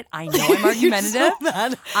admit it. I know I'm argumentative.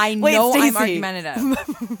 I Wait, know I'm Stacey.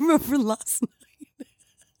 argumentative. Remember last night?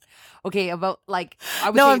 Okay, about like I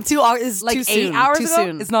would No, say I'm too. It's like too 8 soon. hours too ago.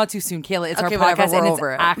 soon. It's not too soon, Kayla. It's Okay, our whatever, podcast, and we're it's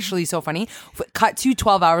over it. actually so funny. Cut to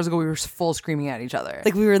 12 hours ago, we were full screaming at each other.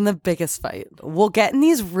 Like we were in the biggest fight. We'll get in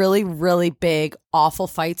these really, really big, awful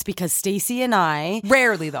fights because Stacey and I.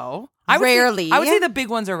 Rarely though. I would say the big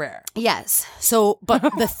ones are rare. Yes. So, but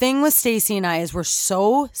the thing with Stacey and I is we're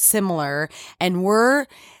so similar, and we're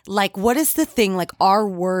like, what is the thing? Like our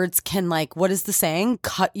words can like, what is the saying?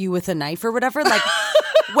 Cut you with a knife or whatever. Like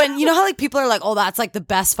when, you know how like people are like, oh, that's like the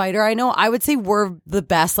best fighter I know. I would say we're the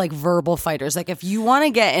best like verbal fighters. Like if you want to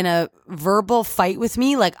get in a verbal fight with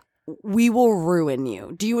me, like we will ruin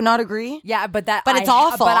you. Do you not agree? Yeah, but it's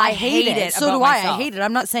awful. But I hate it. So about do I. myself. I hate it.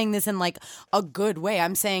 I'm not saying this in like a good way.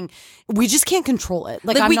 I'm saying we just can't control it.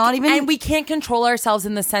 Like we, not even. and we can't control ourselves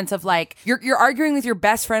in the sense of like you're arguing with your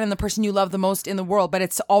best friend and the person you love the most in the world, but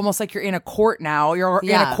it's almost like you're in a court now. You're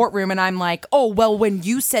in a courtroom, and I'm like, oh well, when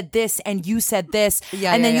you said this and you said this,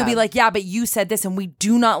 and then you'll be like, yeah, but you said this, and we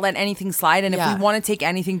do not let anything slide. And if we want to take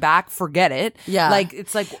anything back, forget it. Yeah, like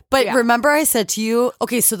it's like. But remember, I said to you,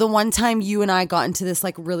 okay, so the one time you and I got into this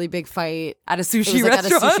like really big fight at a sushi it was, like,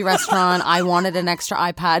 restaurant. at a sushi restaurant. I wanted an extra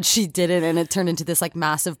iPad. She didn't, and it turned into this like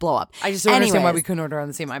massive blow up. I just don't understand why we couldn't order on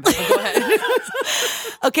the same iPad. But go ahead.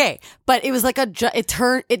 Okay, but it was like it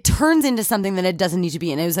turns into something that it doesn't need to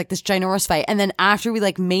be, and it was like this ginormous fight. And then after we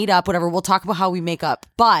like made up, whatever, we'll talk about how we make up.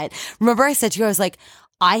 But remember, I said to you, I was like,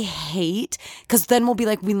 I hate, because then we'll be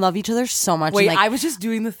like, we love each other so much. Wait, and like, I was just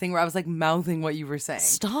doing the thing where I was like mouthing what you were saying.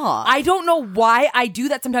 Stop. I don't know why I do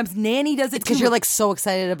that sometimes. Nanny does it because too. you're like so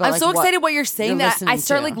excited about. I'm like, so excited what you're saying you're that I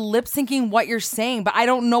start to. like lip syncing what you're saying, but I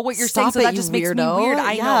don't know what you're Stop saying, so it, that just makes me weirdo. weird.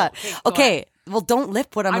 I know. Okay. Well, don't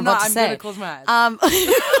lip what I'm about to say. I'm gonna close my eyes.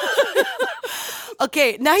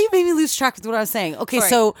 Okay, now you made me lose track with what I was saying. Okay,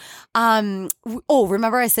 Sorry. so,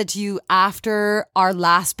 remember I said to you after our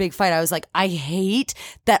last big fight, I was like, I hate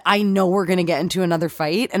that I know we're going to get into another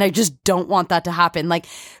fight, and I just don't want that to happen. Like,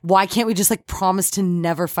 why can't we just like promise to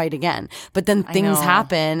never fight again? But then things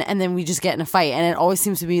happen, and then we just get in a fight, and it always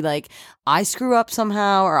seems to be like, I screw up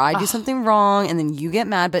somehow, or I do something wrong, and then you get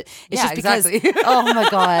mad, but it's just because, exactly. oh my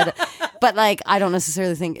God. But like, I don't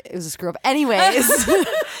necessarily think it was a screw up. Anyways.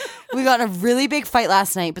 We got in a really big fight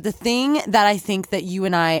last night, but the thing that I think that you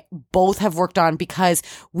and I both have worked on, because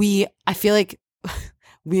I feel like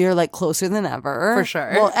we are like closer than ever. For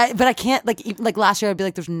sure. Well, but I can't like last year I'd be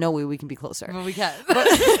like, there's no way we can be closer. Well, we can. But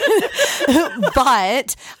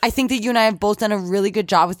I think that you and I have both done a really good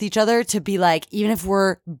job with each other to be like, even if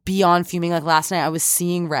we're beyond fuming, like last night I was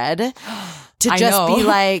seeing red, to just be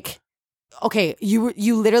like, okay,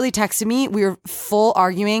 you literally texted me. We were full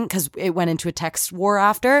arguing because it went into a text war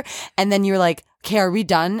after. And then you were like, okay, are we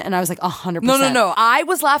done? And I was like, 100%. No. I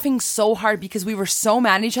was laughing so hard because we were so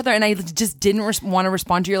mad at each other, and I just didn't want to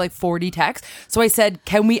respond to your like 40 texts. So I said,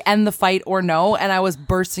 can we end the fight or no? And I was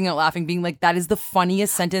bursting out laughing, being like, that is the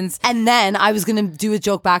funniest sentence. And then I was going to do a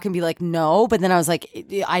joke back and be like, no. But then I was like,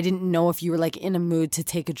 I didn't know if you were like in a mood to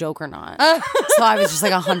take a joke or not. So I was just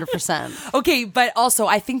like 100%. Okay, but also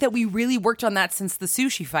I think that we really worked on that since the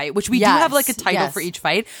sushi fight, which we do have like a title for each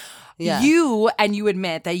fight. Yeah. You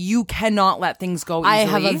admit that you cannot let things go easily. I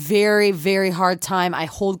have a very, very hard time. I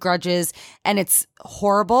hold grudges, and it's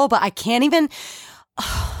horrible, but I can't even,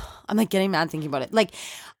 I'm like getting mad thinking about it. Like,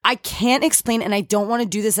 I can't explain, and I don't want to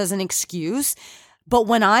do this as an excuse, but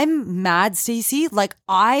when I'm mad, Stacey, like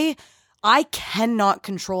I cannot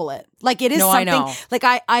control it. Like it is something, I know. Like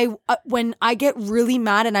I when I get really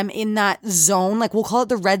mad and I'm in that zone, like we'll call it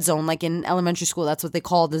the red zone, like in elementary school, that's what they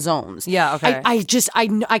call the zones. Yeah, okay.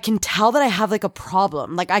 I can tell that I have like a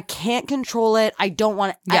problem. Like I can't control it. I don't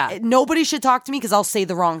want to, yeah. Nobody should talk to me because I'll say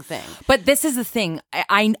the wrong thing. But this is the thing.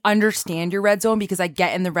 I understand your red zone because I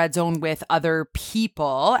get in the red zone with other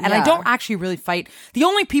people, and I don't actually really fight. The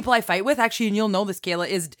only people I fight with, actually, and you'll know this, Kayla,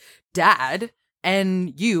 is Dad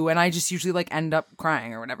and you, and I just usually like end up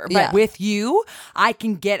crying or whatever. But with you, I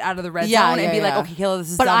can get out of the red zone and be like, okay, Kayla, this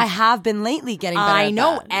is But dumb. I have been lately getting better I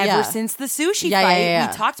know. at that. Ever since the sushi fight,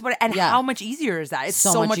 we talked about it, and how much easier is that? It's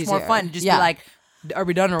so much more fun to just be like, are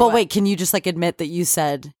we done or what? But wait, can you just like admit that you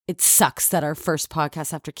said it sucks that our first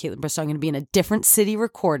podcast after Caitlin Bristow, I'm going to be in a different city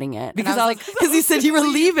recording it? Because I was like, because you said you were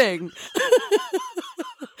leaving.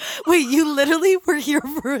 Wait, you literally were here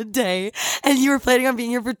for a day and you were planning on being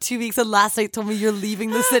here for 2 weeks, and last night told me you're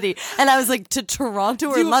leaving the city. And I was like, to Toronto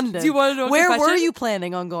or London? Do you want to know a Where were confession? you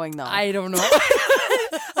planning on going though? I don't know.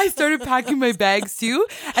 I started packing my bags too,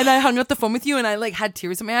 and I hung up the phone with you, and I like had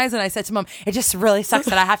tears in my eyes, and I said to Mom, "It just really sucks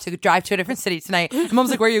that I have to drive to a different city tonight." And Mom's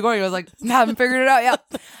like, "Where are you going?" I was like, "I haven't figured it out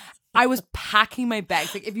yet." I was packing my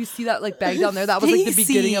bags. Like if you see that like bag down there, that was like the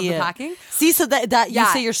beginning of the packing. See, so that you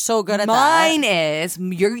say you're so good at Mine that. is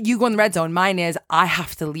you go in the red zone. Mine is I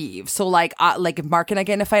have to leave. So like if Mark and I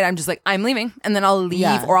get in a fight, I'm just like I'm leaving, and then I'll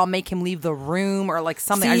leave, or I'll make him leave the room, or like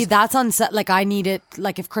something. See, that's unset. Like I need it.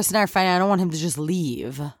 Like if Chris and I are fighting, I don't want him to just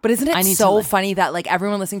leave. But isn't it so funny that like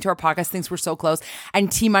everyone listening to our podcast thinks we're so close? And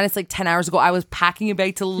T-minus like 10 hours ago, I was packing a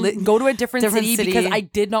bag to go to a different city because I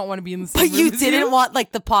did not want to be in the same room. But you as didn't want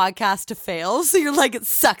like the podcast to fail. So you're like, it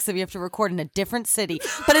sucks that we have to record in a different city.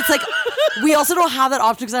 But it's like, we also don't have that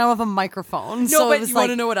option because I don't have a microphone. No, so but it was you like,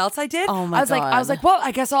 want to know what else I did? Oh my I was God. like, well,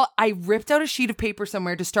 I guess I ripped out a sheet of paper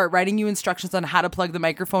somewhere to start writing you instructions on how to plug the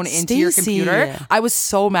microphone into your Stacey. computer. I was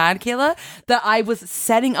so mad, Kayla, that I was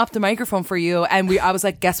setting up the microphone for you, and I was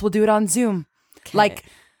like, guess we'll do it on Zoom. Like,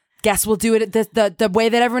 guess we'll do it the way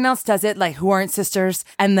that everyone else does it, like who aren't sisters.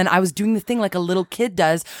 And then I was doing the thing like a little kid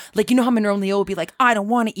does. Like, you know how Monroe and Leo would be like, I don't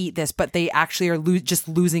want to eat this, but they actually are just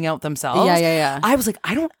losing out themselves. Yeah. I was like,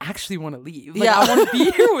 I don't actually want to leave. Like, I want to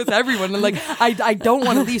be here with everyone. And like, I don't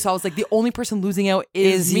want to leave. So I was like, the only person losing out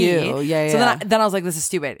is me. you. Yeah. So then I was like, this is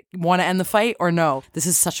stupid. Want to end the fight or no? This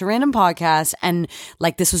is such a random podcast, and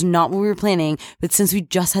like this was not what we were planning. But since we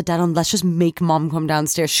just had Dad on, let's just make Mom come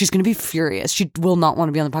downstairs. She's gonna be furious. She will not want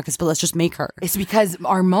to be on the podcast, but let's just make her. It's because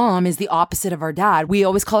our mom is the opposite of our dad. We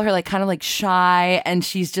always call her like kind of like shy, and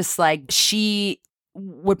she's just like, she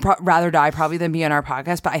would rather die probably than be on our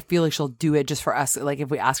podcast, but I feel like she'll do it just for us, like if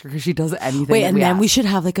we ask her, because she does anything. Wait, and then we should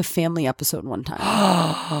have like a family episode one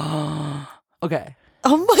time. Okay.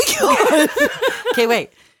 Oh my God. Okay, wait.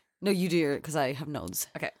 No, you do your, because I have notes.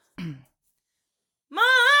 Okay. Mom!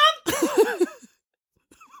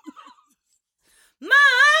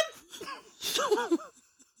 Mom!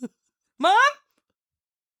 Mom?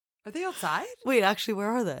 Are they outside? Wait, actually, where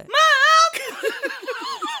are they? Mom!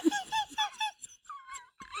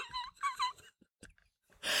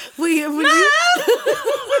 Wait, Mom!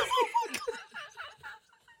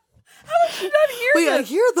 How did she not hear wait, this? I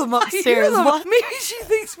hear them I upstairs. hear them. What? Maybe she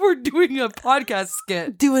thinks we're doing a podcast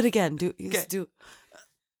skit. Do it again. Just do.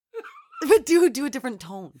 But do a different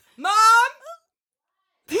tone. Mom!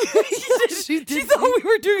 She She thought we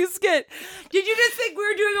were doing a skit. Did you just think we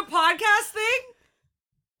were doing a podcast thing?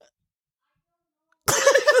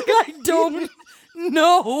 I don't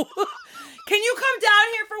know. Can you come down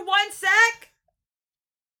here for 1 sec?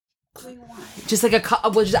 Just like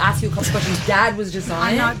we'll just ask you a couple questions. Dad was just on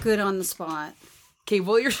I'm it. not good on the spot. Okay,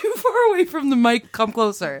 well, you're too far away from the mic. Come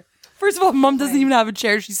closer. First of all, Mom doesn't even have a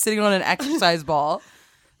chair. She's sitting on an exercise ball.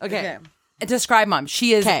 Okay. Describe Mom.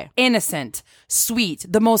 She is innocent, sweet,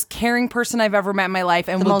 the most caring person I've ever met in my life,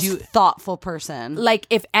 and The will most do thoughtful person. like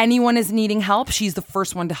if anyone is needing help, she's the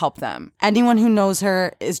first one to help them. Anyone who knows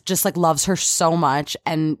her is just like loves her so much,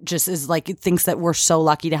 and just is like thinks that we're so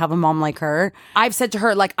lucky to have a mom like her. I've said to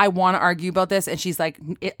her like, I want to argue about this, and she's like,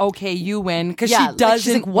 okay, you win, because she like, doesn't.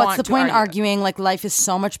 she's like, what's want the to point in argue? arguing? Like life is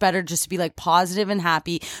so much better just to be like positive and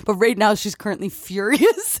happy. But right now she's currently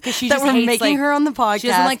furious She that just we're hates, making like- her on the podcast. She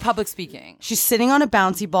doesn't like public speaking. She's sitting on a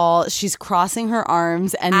bouncy ball. She's crossing her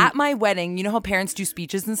arms, and At my wedding, you know how parents do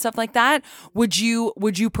speeches and stuff like that? Would you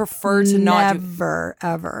prefer to not do? Never,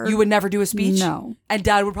 ever. You would never do a speech? No. And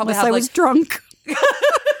Dad would probably Unless have I like was drunk.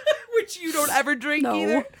 which you don't ever drink No.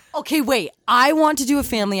 either. okay, wait. I want to do a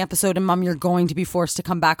family episode, and Mom, you're going to be forced to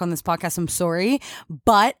come back on this podcast. I'm sorry,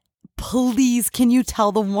 but please, can you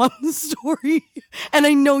tell the one story? And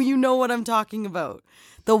I know you know what I'm talking about.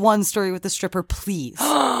 The one story with the stripper, please.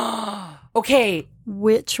 Okay.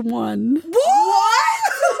 Which one?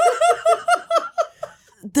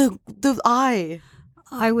 The eye.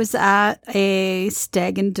 I was at a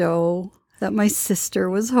stag and doe that my sister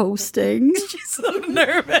was hosting. She's so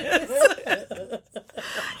nervous.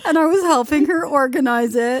 And I was helping her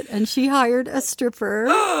organize it, and she hired a stripper.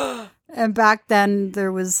 And back then,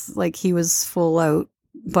 there was like, he was full out,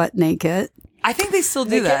 butt naked. I think they still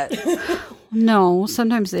do that. No,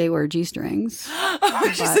 sometimes they wear G-strings.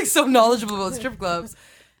 She's like so knowledgeable about strip clubs.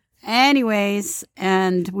 Anyways,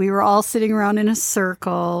 and we were all sitting around in a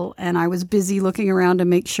circle, and I was busy looking around to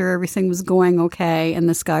make sure everything was going okay. And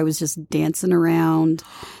this guy was just dancing around,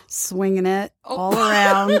 swinging it all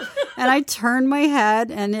around. And I turned my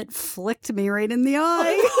head, and it flicked me right in the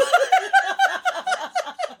eye.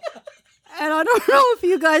 And I don't know if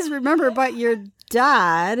you guys remember, but your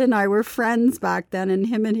dad and I were friends back then, and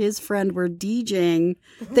him and his friend were DJing.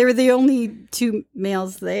 They were the only two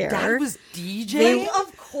males there. Dad was DJing?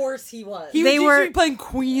 Of course he was. He they was were- usually playing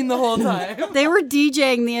Queen the whole time. They were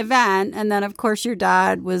DJing the event, and then of course your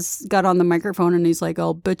dad got on the microphone and he's like,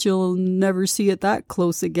 "I'll bet you'll never see it that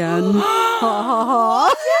close again." Ha,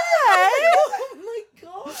 ha, ha. Oh my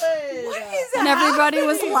god. What is And everybody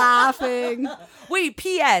was laughing. Wait,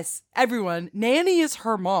 P.S. Everyone, Nanny is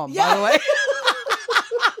her mom, by the way.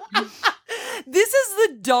 This is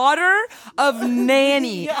the daughter of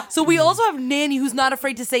Nanny. So we also have Nanny who's not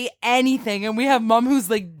afraid to say anything, and we have Mom who's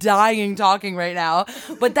like dying talking right now.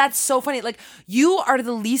 But that's so funny. Like, you are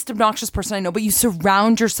the least obnoxious person I know, but you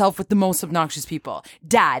surround yourself with the most obnoxious people.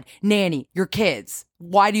 Dad, Nanny, your kids.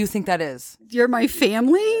 Why do you think that is? You're my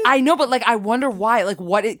family? I know, but like, I wonder why. Like,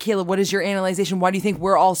 Kayla, what is your analyzation? Why do you think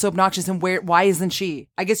we're all so obnoxious, and why isn't she?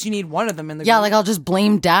 I guess you need one of them in the Yeah, group. like I'll just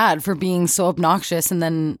blame dad for being so obnoxious, and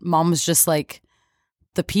then mom was just like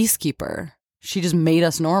the peacekeeper. She just made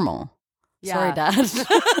us normal. Sorry, Yeah. dad.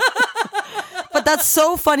 But that's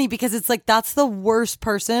so funny because it's like that's the worst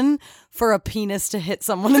person for a penis to hit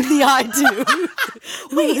someone in the eye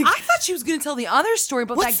too. Wait, I thought she was going to tell the other story,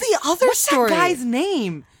 but What's that, the other what's story? that guy's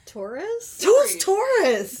name? Taurus? Who's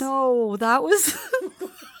Taurus? No, that was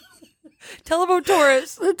Tell about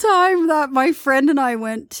Taurus. the time that my friend and I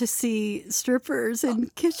went to see strippers in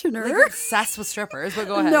Kitchener. Like, you're obsessed with strippers, but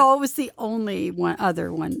go ahead. No, it was the only one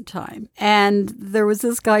time. And there was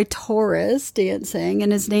this guy, Taurus, dancing,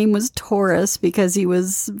 and his name was Taurus because he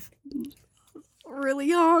was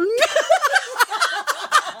really hung.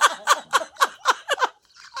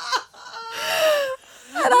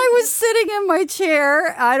 And I was sitting in my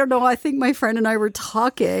chair. I don't know. I think my friend and I were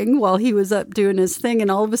talking while he was up doing his thing.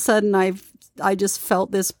 And all of a sudden, I just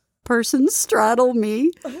felt this person straddle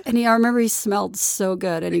me. And I remember he smelled so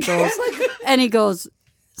good. And he goes,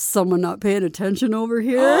 someone not paying attention over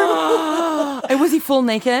here? And was he full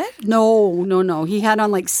naked? No. He had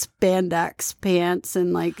on like spandex pants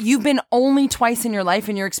and like. You've been only twice in your life,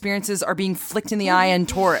 and your experiences are being flicked in the eye and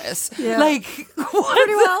Taurus. Yeah. Like, what?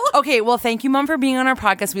 Pretty well. Okay, well, thank you, Mom, for being on our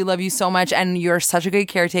podcast. We love you so much, and you're such a good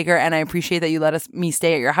caretaker, and I appreciate that you let me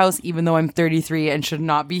stay at your house, even though I'm 33 and should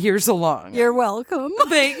not be here so long. You're welcome.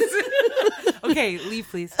 Thanks. Okay, leave,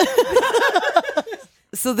 please.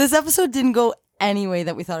 So this episode didn't go any way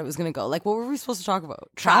that we thought it was going to go. Like, what were we supposed to talk about?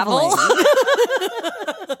 Travel?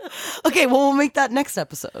 Okay, well, we'll make that next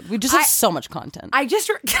episode. We just have so much content. I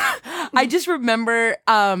just remember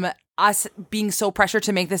us being so pressured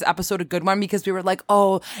to make this episode a good one because we were like,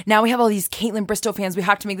 oh, now we have all these Caitlin Bristow fans. We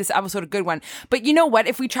have to make this episode a good one. But you know what?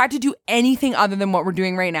 If we tried to do anything other than what we're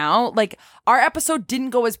doing right now, like, our episode didn't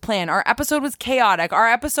go as planned. Our episode was chaotic. Our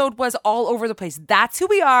episode was all over the place. That's who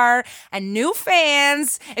we are. And new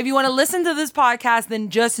fans, if you want to listen to this podcast, then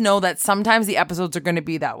just know that sometimes the episodes are going to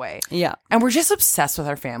be that way. Yeah. And we're just obsessed with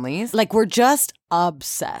our families. Like, we're just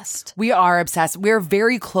obsessed. We are obsessed. We're a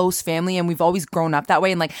very close family, and we've always grown up that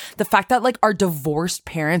way. And like the fact that like our divorced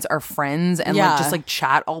parents are friends and Yeah. like just like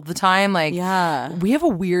chat all the time, like Yeah. we have a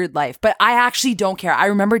weird life. But I actually don't care. I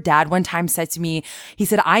remember Dad one time said to me, he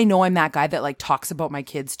said, I know I'm that guy that like talks about my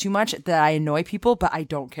kids too much, that I annoy people, but I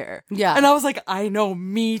don't care. Yeah. And I was like, I know,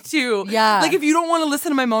 me too. Yeah. Like if you don't want to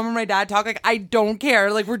listen to my mom and my dad talk, like I don't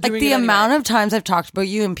care. Like we're doing Like the it anyway. amount of times I've talked about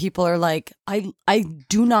you and people are like, I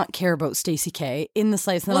do not care about Stacey K in the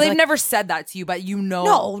slightest. Well, they've never said that to you, but you know.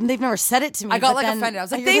 No, they've never said it to me. I got, but like, then offended. I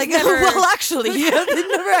was like, you're they've never- Well, actually, yeah, they've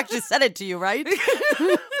never actually said it to you, right?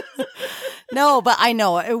 No, but I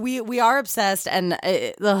know we are obsessed, and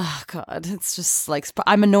oh god, it's just like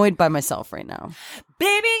I'm annoyed by myself right now.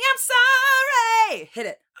 Baby, I'm sorry. Hit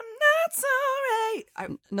it. I'm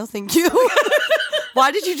not sorry. No, thank you.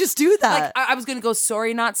 Why did you just do that? I was gonna go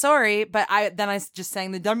sorry, not sorry, but I just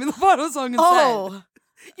sang the Demi Lovato song instead. Oh,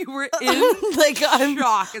 You were in like I'm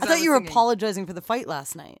shock. as I thought was you were singing. apologizing for the fight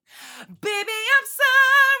last night. Baby, I'm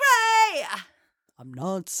sorry. I'm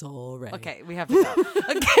not sorry. Okay, we have to go.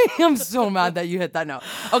 Okay, I'm so mad that you hit that note.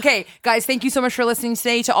 Okay, guys, thank you so much for listening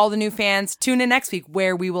today. To all the new fans, tune in next week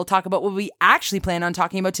where we will talk about what we actually plan on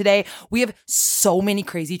talking about today. We have so many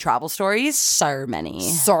crazy travel stories. So many.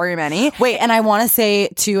 Sorry, many. Wait, and I want to say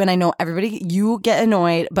too, and I know everybody, you get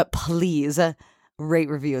annoyed, but please rate,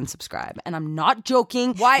 review, and subscribe. And I'm not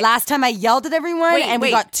joking. Why? Last time I yelled at everyone, Wait, and we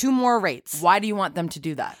wait. got 2 more rates. Why do you want them to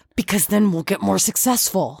do that? Because then we'll get more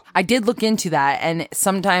successful. I did look into that, and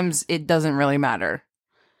sometimes it doesn't really matter.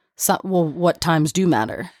 So, well, what times do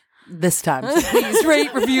matter? This time. So please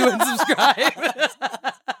rate, review, and subscribe.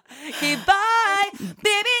 Okay, bye.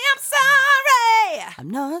 Baby, I'm sorry.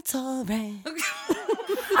 I'm not sorry.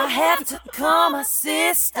 I have to call my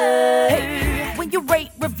sister. Hey, when you rate,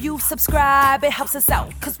 review, subscribe, it helps us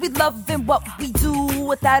out. Cause we loving what we do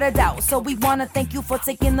without a doubt. So we wanna thank you for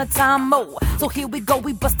taking the time, oh. So here we go,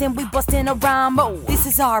 we bustin' a rhyme, oh. This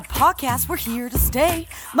is our podcast, we're here to stay.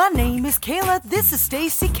 My name is Kayla, this is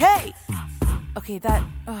Stacey K. Okay, that...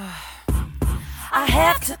 I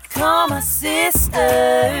have to call my sister.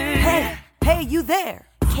 Hey, you there?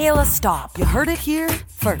 Kayla, stop. You heard it here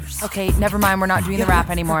first. Okay, never mind, we're not doing the rap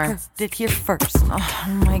anymore. Heard it here first.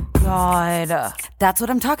 Oh my God. That's what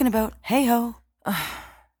I'm talking about. Hey ho.